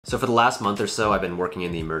So for the last month or so, I've been working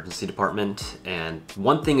in the emergency department, and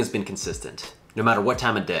one thing has been consistent. No matter what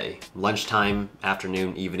time of day, lunchtime,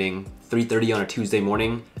 afternoon, evening, 3:30 on a Tuesday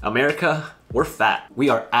morning, America, we're fat. We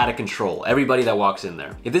are out of control, everybody that walks in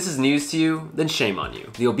there. If this is news to you, then shame on you.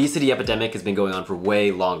 The obesity epidemic has been going on for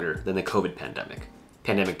way longer than the COVID pandemic.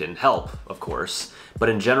 Pandemic didn't help, of course, but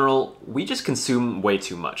in general, we just consume way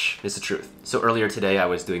too much. It's the truth. So earlier today, I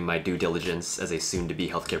was doing my due diligence as a soon-to-be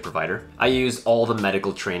healthcare provider. I used all the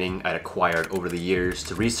medical training I'd acquired over the years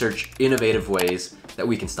to research innovative ways that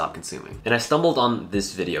we can stop consuming. And I stumbled on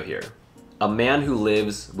this video here. A man who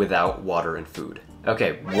lives without water and food.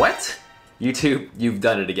 Okay, what? YouTube, you've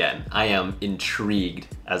done it again. I am intrigued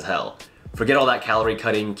as hell. Forget all that calorie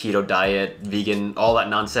cutting, keto diet, vegan, all that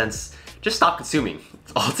nonsense. Just stop consuming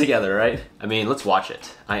altogether, right? I mean, let's watch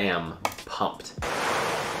it. I am pumped.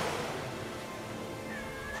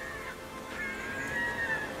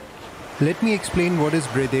 Let me explain what is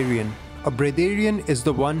breatharian. A breatharian is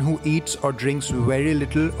the one who eats or drinks very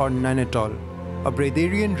little or none at all. A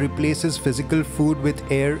breatharian replaces physical food with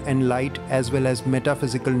air and light as well as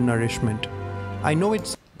metaphysical nourishment. I know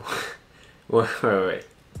it's... Wait.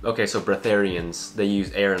 Okay, so breatharians, they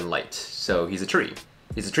use air and light. So he's a tree.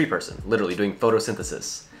 He's a tree person, literally doing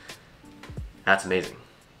photosynthesis. That's amazing.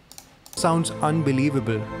 Sounds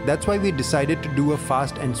unbelievable. That's why we decided to do a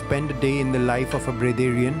fast and spend a day in the life of a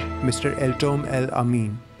breatharian, Mr. Elitom El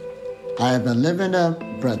Amin. I have been living a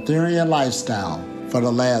breatharian lifestyle for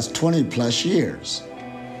the last 20 plus years.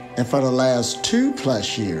 And for the last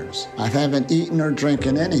 2+ years, I haven't eaten or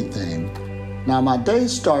drinking anything. Now my day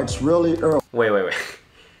starts really early. Wait.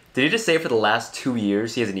 Did he just say for the last 2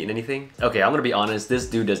 years he hasn't eaten anything? Okay, I'm gonna be honest, this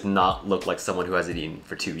dude does not look like someone who hasn't eaten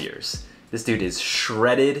for 2 years. This dude is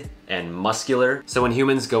shredded and muscular. So when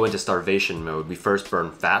humans go into starvation mode, we first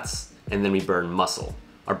burn fats and then we burn muscle.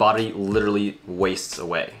 Our body literally wastes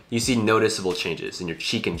away. You see noticeable changes in your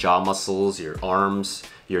cheek and jaw muscles, your arms,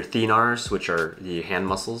 your thenars, which are the hand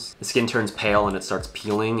muscles. The skin turns pale and it starts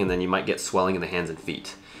peeling, and then you might get swelling in the hands and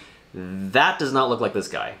feet. That does not look like this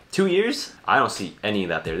guy. 2 years? I don't see any of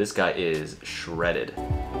that there. This guy is shredded.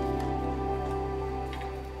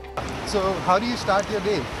 So how do you start your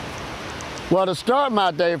day? Well, to start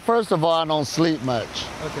my day, first of all, I don't sleep much.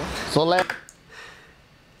 Okay.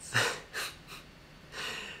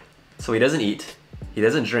 So he doesn't eat, he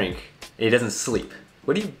doesn't drink, and he doesn't sleep.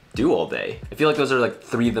 What do you do all day? I feel like those are like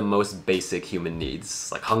 3 of the most basic human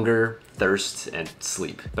needs, like hunger, thirst, and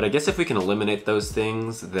sleep. But I guess if we can eliminate those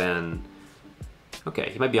things, then okay,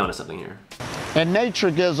 he might be onto something here. And nature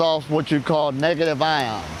gives off what you call negative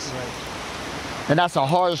ions. Right. And that's a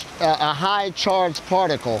high charged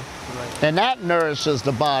particle. Right. And that nourishes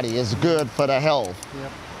the body, it's good for the health.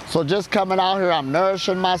 Yep. So just coming out here, I'm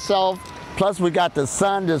nourishing myself. Plus we got the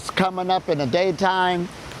sun that's coming up in the daytime,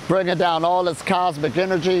 bringing down all this cosmic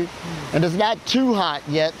energy. And it's not too hot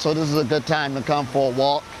yet, so this is a good time to come for a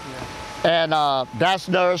walk. Yeah. And that's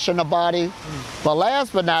nourishing the body. But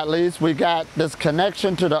last but not least, we got this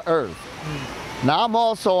connection to the earth. Now I'm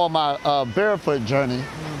also on my barefoot journey.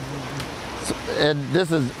 And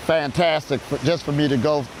this is fantastic just for me to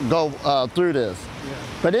go through this. Yeah.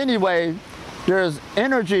 But anyway, there's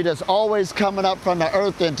energy that's always coming up from the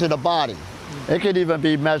earth into the body. It could even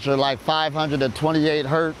be measured like 528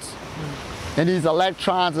 hertz. And these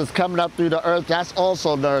electrons that's coming up through the earth, that's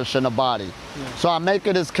also nourishing the body. Yeah. So I'm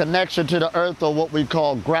making this connection to the earth, or what we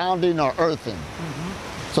call grounding or earthing.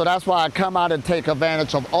 So that's why I come out and take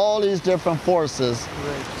advantage of all these different forces,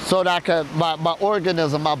 so that my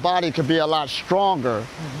organism, my body could be a lot stronger.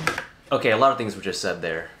 Okay, a lot of things were just said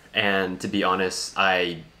there. And to be honest,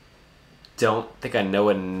 I don't think I know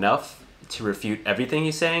enough to refute everything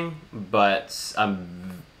he's saying, but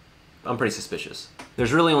I'm pretty suspicious.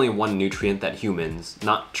 There's really only one nutrient that humans,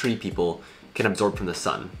 not tree people, can absorb from the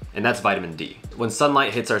sun, and that's vitamin D. When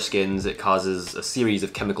sunlight hits our skins, it causes a series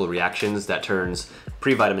of chemical reactions that turns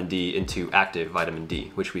pre-vitamin D into active vitamin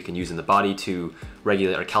D, which we can use in the body to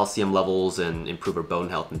regulate our calcium levels and improve our bone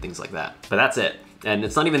health and things like that. But that's it. And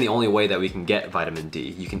it's not even the only way that we can get vitamin D.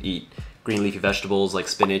 You can eat green leafy vegetables like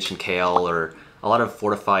spinach and kale, or a lot of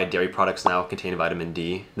fortified dairy products now contain vitamin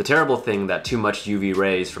D. The terrible thing that too much UV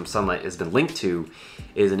rays from sunlight has been linked to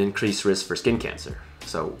is an increased risk for skin cancer.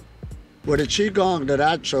 So, well, the Qigong that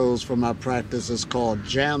I chose for my practice is called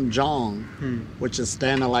Jam Jong, which is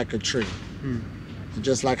standing like a tree.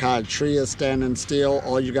 Just like how a tree is standing still,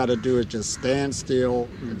 all you got to do is just stand still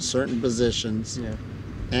in certain positions,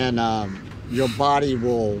 and your body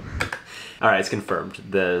will... All right, it's confirmed.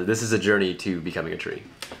 This is a journey to becoming a tree.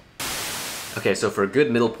 Okay, so for a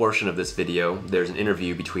good middle portion of this video, there's an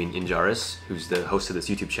interview between Injaris, who's the host of this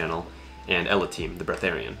YouTube channel, and Elitom, the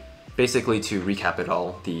Breatharian. Basically, to recap it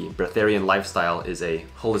all, the Breatharian lifestyle is a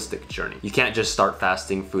holistic journey. You can't just start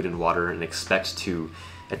fasting food and water and expect to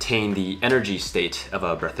attain the energy state of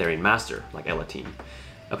a Breatharian master like Elitom.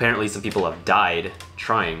 Apparently some people have died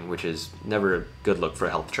trying, which is never a good look for a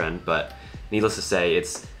health trend, but needless to say,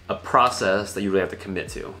 it's a process that you really have to commit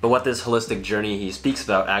to. But what this holistic journey he speaks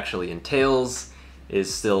about actually entails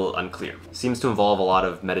is still unclear. It seems to involve a lot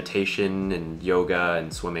of meditation and yoga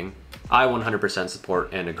and swimming. I 100% support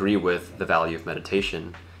and agree with the value of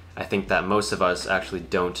meditation. I think that most of us actually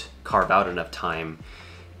don't carve out enough time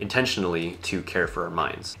intentionally to care for our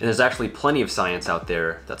minds. And there's actually plenty of science out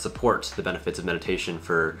there that supports the benefits of meditation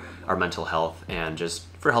for our mental health and just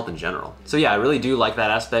for health in general. So yeah, I really do like that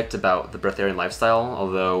aspect about the Breatharian lifestyle,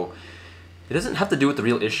 although it doesn't have to do with the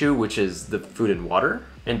real issue, which is the food and water.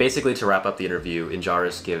 And basically, to wrap up the interview,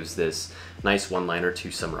 Injaris gives this nice one-liner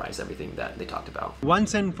to summarize everything that they talked about.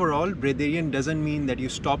 Once and for all, Breatharian doesn't mean that you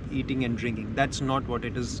stop eating and drinking. That's not what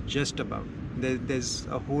it is just about. There's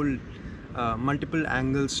a whole multiple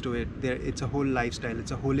angles to it. It's a whole lifestyle.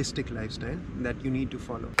 It's a holistic lifestyle that you need to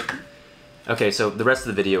follow. Okay, so the rest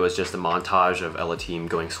of the video is just a montage of Elitom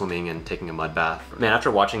going swimming and taking a mud bath. Man,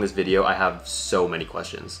 after watching this video, I have so many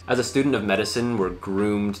questions. As a student of medicine, we're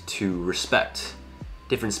groomed to respect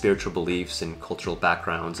different spiritual beliefs and cultural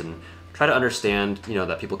backgrounds and try to understand,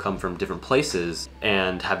 that people come from different places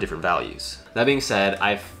and have different values. That being said,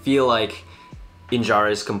 I feel like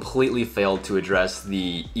Injaris completely failed to address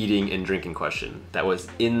the eating and drinking question that was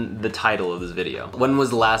in the title of this video. When was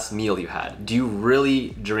the last meal you had? Do you really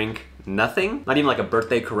drink nothing? Not even like a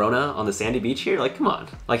birthday Corona on the sandy beach here? Like, come on.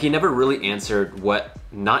 Like, he never really answered what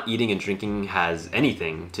not eating and drinking has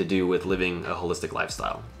anything to do with living a holistic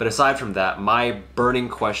lifestyle. But aside from that, my burning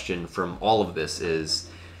question from all of this is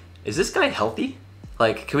this guy healthy?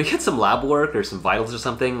 Like, can we get some lab work or some vitals or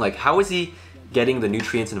something? Like, how is he getting the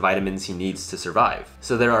nutrients and vitamins he needs to survive?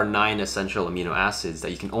 So there are 9 essential amino acids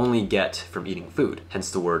that you can only get from eating food, hence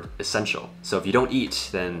the word essential. So if you don't eat,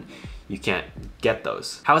 then you can't get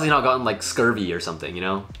those. How has he not gotten like scurvy or something,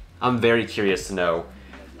 I'm very curious to know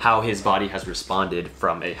how his body has responded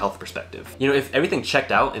from a health perspective. If everything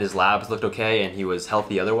checked out and his labs looked okay and he was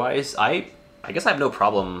healthy otherwise, I guess I have no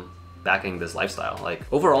problem backing this lifestyle. Like,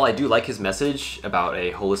 overall, I do like his message about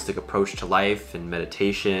a holistic approach to life and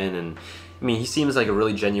meditation, and he seems like a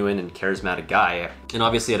really genuine and charismatic guy. And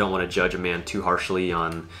obviously I don't want to judge a man too harshly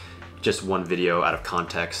on just one video out of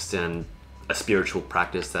context and a spiritual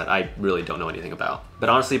practice that I really don't know anything about. But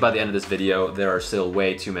honestly, by the end of this video, there are still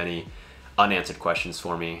way too many unanswered questions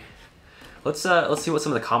for me. Let's see what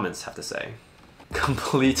some of the comments have to say.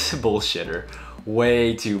 Complete bullshitter.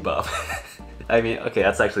 Way too buff. Okay,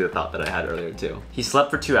 that's actually the thought that I had earlier too. He slept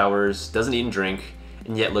for 2 hours, doesn't eat and drink,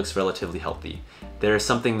 and yet looks relatively healthy. There is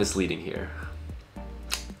something misleading here.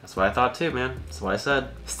 That's what I thought too, man. That's what I said.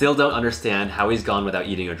 Still don't understand how he's gone without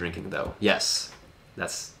eating or drinking though. Yes.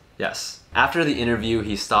 Yes. After the interview,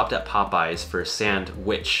 he stopped at Popeyes for a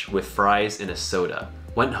sandwich with fries and a soda.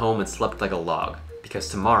 Went home and slept like a log, because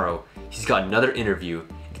tomorrow he's got another interview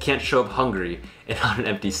and can't show up hungry and on an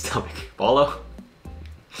empty stomach. Follow?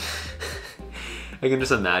 I can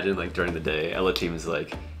just imagine, like, during the day, Elitom's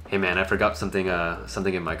like, hey man, I forgot something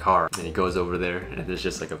in my car. And he goes over there and there's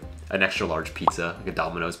just like an extra large pizza, like a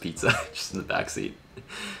Domino's pizza, just in the backseat.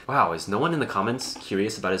 Wow, is no one in the comments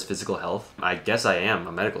curious about his physical health? I guess I am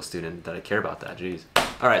a medical student that I care about that, jeez.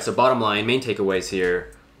 All right, so bottom line, main takeaways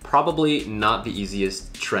here. Probably not the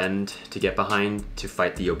easiest trend to get behind to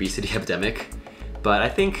fight the obesity epidemic, but I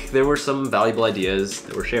think there were some valuable ideas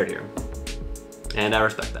that were shared here, and I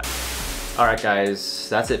respect that. All right, guys,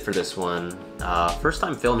 that's it for this one. First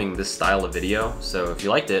time filming this style of video, so if you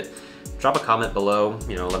liked it, drop a comment below,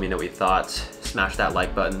 let me know what you thought. Smash that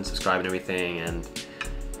like button, subscribe and everything, and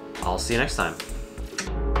I'll see you next time.